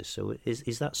basis. So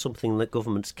is that something that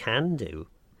governments can do?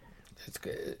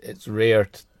 It's rare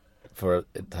for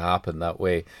it to happen that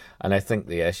way, and I think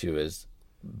the issue is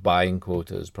buying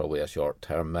quota is probably a short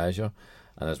term measure,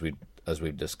 and as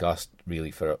we've discussed,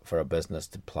 really for a business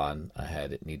to plan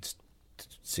ahead, it needs to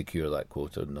secure that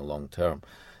quota in the long term.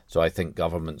 So I think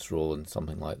government's role in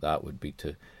something like that would be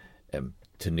to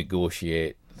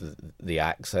negotiate the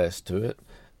access to it,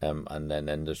 and then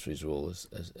industry's role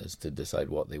is to decide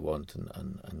what they want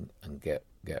and get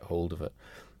hold of it.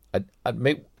 I'd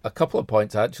make a couple of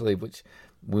points actually, which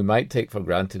we might take for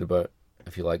granted about,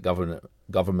 if you like,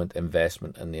 government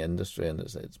investment in the industry, and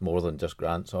it's more than just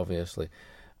grants, obviously.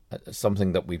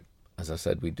 Something that we, as I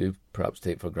said, we do perhaps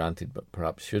take for granted, but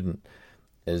perhaps shouldn't,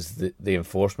 is the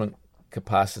enforcement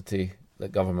capacity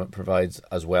that government provides,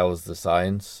 as well as the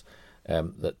science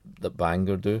that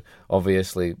Bangor do.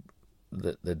 Obviously,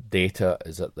 the data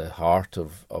is at the heart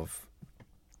of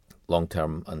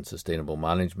long-term and sustainable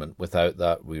management. Without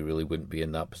that, we really wouldn't be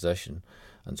in that position,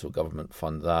 and so government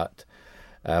fund that.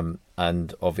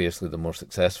 And obviously, the more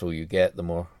successful you get, the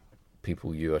more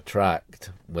people you attract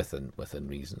within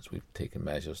reasons. We've taken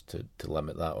measures to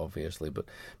limit that, obviously, but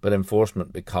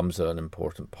enforcement becomes an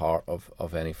important part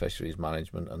of any fisheries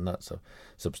management, and that's a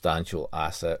substantial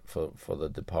asset for the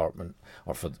department,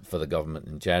 or for the government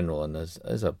in general, and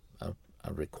is a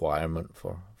requirement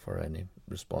for any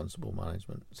responsible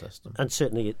management system. And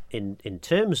certainly in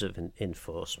terms of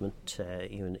enforcement,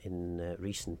 in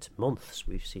recent months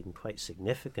we've seen quite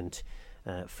significant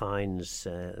fines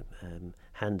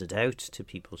handed out to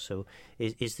people. So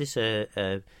is this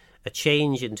a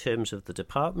change in terms of the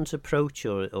department's approach,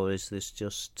 or is this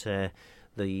just the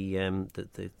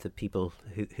people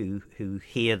who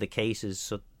hear the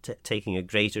cases taking a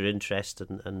greater interest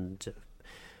and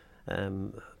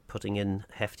putting in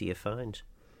heftier fines?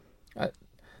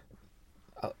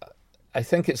 I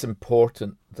think it's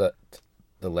important that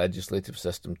the legislative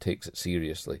system takes it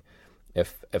seriously,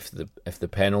 if the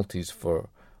penalties for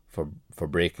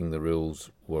breaking the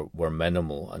rules were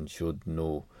minimal and showed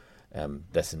no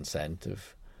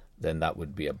disincentive, then that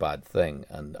would be a bad thing.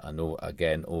 And I know,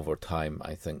 again, over time,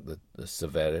 I think that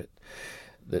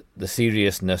the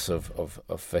seriousness of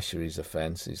fisheries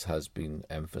offences has been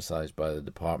emphasised by the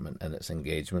department in its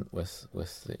engagement with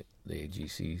the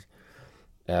AGCs.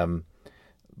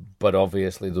 But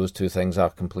obviously, those two things are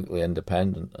completely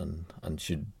independent and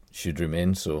should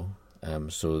remain so.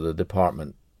 So the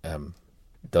department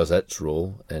does its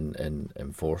role in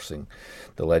enforcing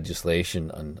the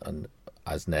legislation and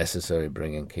as necessary,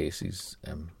 bringing cases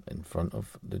in front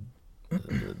of the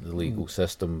legal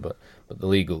system, but the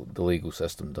legal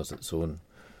system does its own.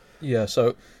 Yeah.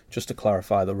 So just to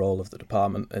clarify the role of the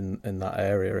department in that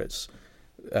area, it's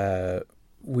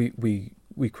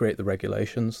we create the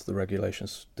regulations. The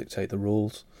regulations dictate the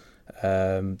rules.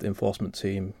 The enforcement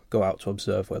team go out to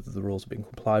observe whether the rules are being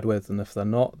complied with, and if they're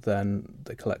not, then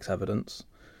they collect evidence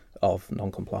of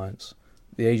non-compliance.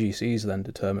 The AGCs then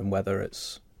determine whether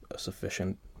it's a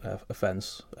sufficient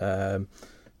offence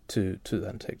to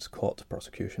then take to court to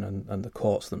prosecution, and the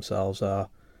courts themselves are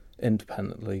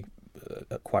independently,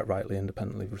 quite rightly,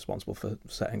 independently responsible for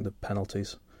setting the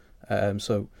penalties.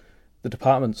 So the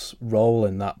department's role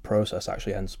in that process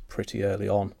actually ends pretty early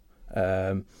on,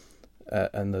 but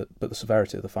the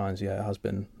severity of the fines, has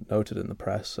been noted in the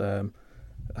press.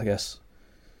 I guess,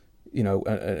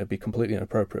 it'd be completely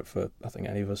inappropriate for, I think,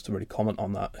 any of us to really comment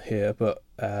on that here, but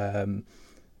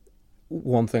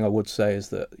one thing I would say is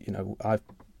that, I've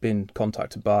been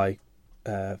contacted by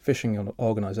fishing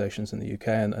organisations in the UK,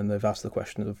 and they've asked the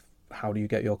question of how do you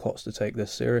get your courts to take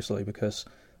this seriously, because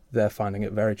they're finding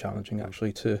it very challenging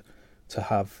actually to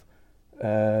have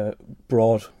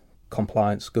broad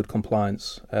compliance, good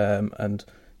compliance, and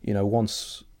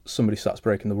once somebody starts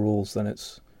breaking the rules, then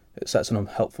it sets an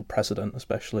unhelpful precedent,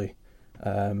 especially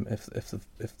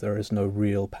if there is no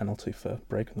real penalty for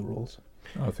breaking the rules.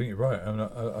 I think you're right.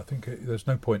 I think there's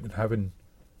no point in having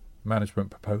management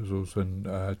proposals and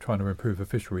trying to improve a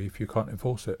fishery if you can't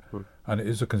enforce it, and it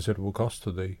is a considerable cost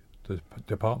to the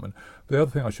department. But the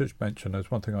other thing I should mention,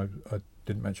 there's one thing I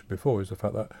didn't mention before, is the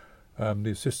fact that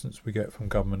the assistance we get from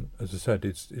government, as I said,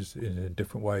 is in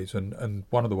different ways, and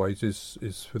one of the ways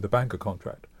is through the banker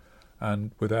contract,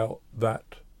 and without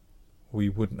that we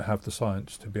wouldn't have the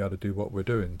science to be able to do what we're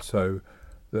doing. So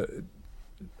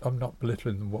I'm not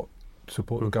belittling what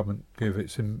support the government give.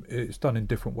 It's done in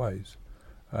different ways,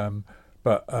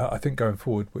 but I think going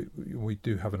forward we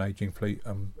do have an ageing fleet,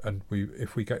 and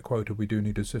if we get quota, we do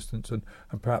need assistance, and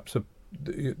perhaps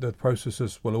the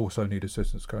processors will also need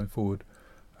assistance going forward.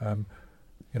 But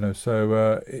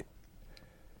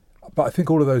I think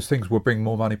all of those things will bring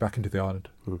more money back into the island.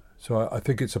 So I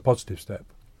think it's a positive step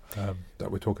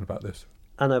that we're talking about this.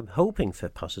 And I'm hoping for a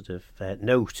positive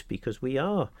note, because we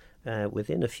are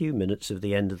within a few minutes of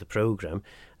the end of the programme.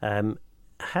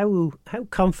 How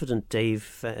confident,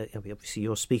 Dave, obviously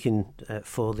you're speaking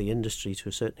for the industry to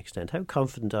a certain extent, how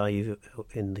confident are you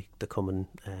in the coming,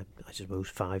 I suppose,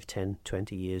 5, 10,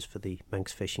 20 years for the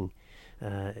Manx fishing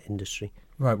industry?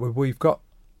 Right, well, we've got,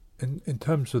 in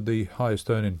terms of the highest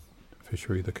earning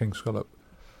fishery, the king scallop,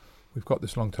 we've got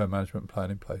this long-term management plan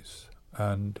in place.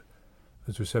 And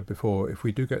as we said before, if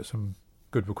we do get some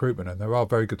good recruitment, and there are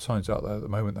very good signs out there at the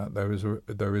moment that there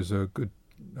is a good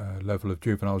level of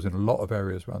juveniles in a lot of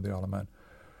areas around the Isle of Man,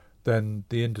 then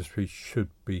the industry should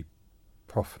be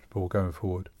profitable going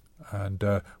forward. And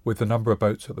with the number of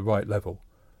boats at the right level,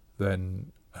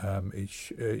 then it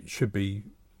should be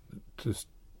to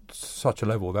such a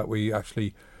level that we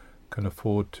actually can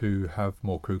afford to have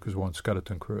more crew, because we're on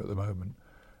skeleton crew at the moment.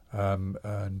 And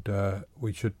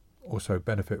we should also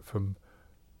benefit from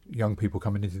young people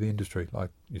coming into the industry, like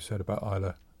you said about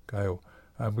Isla Gale.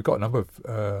 We've got a number of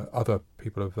other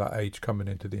people of that age coming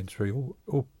into the industry,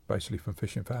 all basically from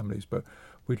fishing families. But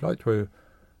we'd like to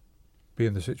be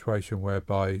in the situation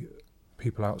whereby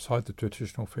people outside the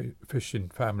traditional fishing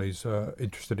families are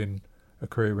interested in a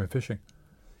career in fishing.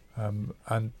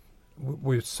 And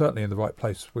we're certainly in the right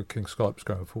place with king scallops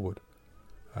going forward.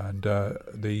 And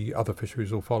the other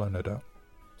fisheries will follow, no doubt.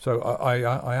 So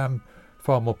I am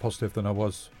far more positive than I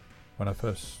was when I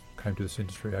first came to this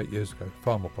industry 8 years ago.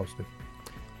 Far more positive.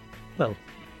 Well,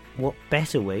 what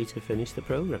better way to finish the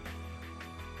programme?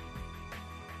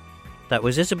 That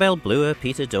was Isabel Bluer,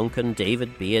 Peter Duncan,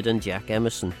 David Beard and Jack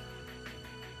Emerson.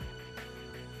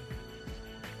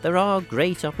 There are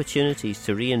great opportunities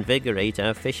to reinvigorate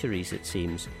our fisheries, it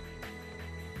seems.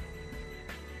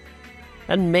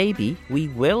 And maybe we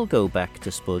will go back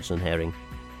to spuds and herring.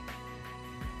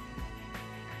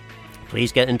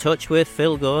 Please get in touch with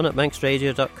Phil Gorn at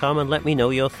manxradio.com and let me know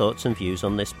your thoughts and views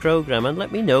on this programme, and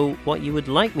let me know what you would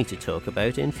like me to talk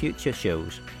about in future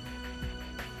shows.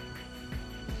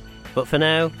 But for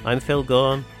now, I'm Phil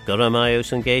Gorn. Goramayo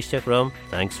Sungeishtak Rom.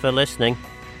 Thanks for listening.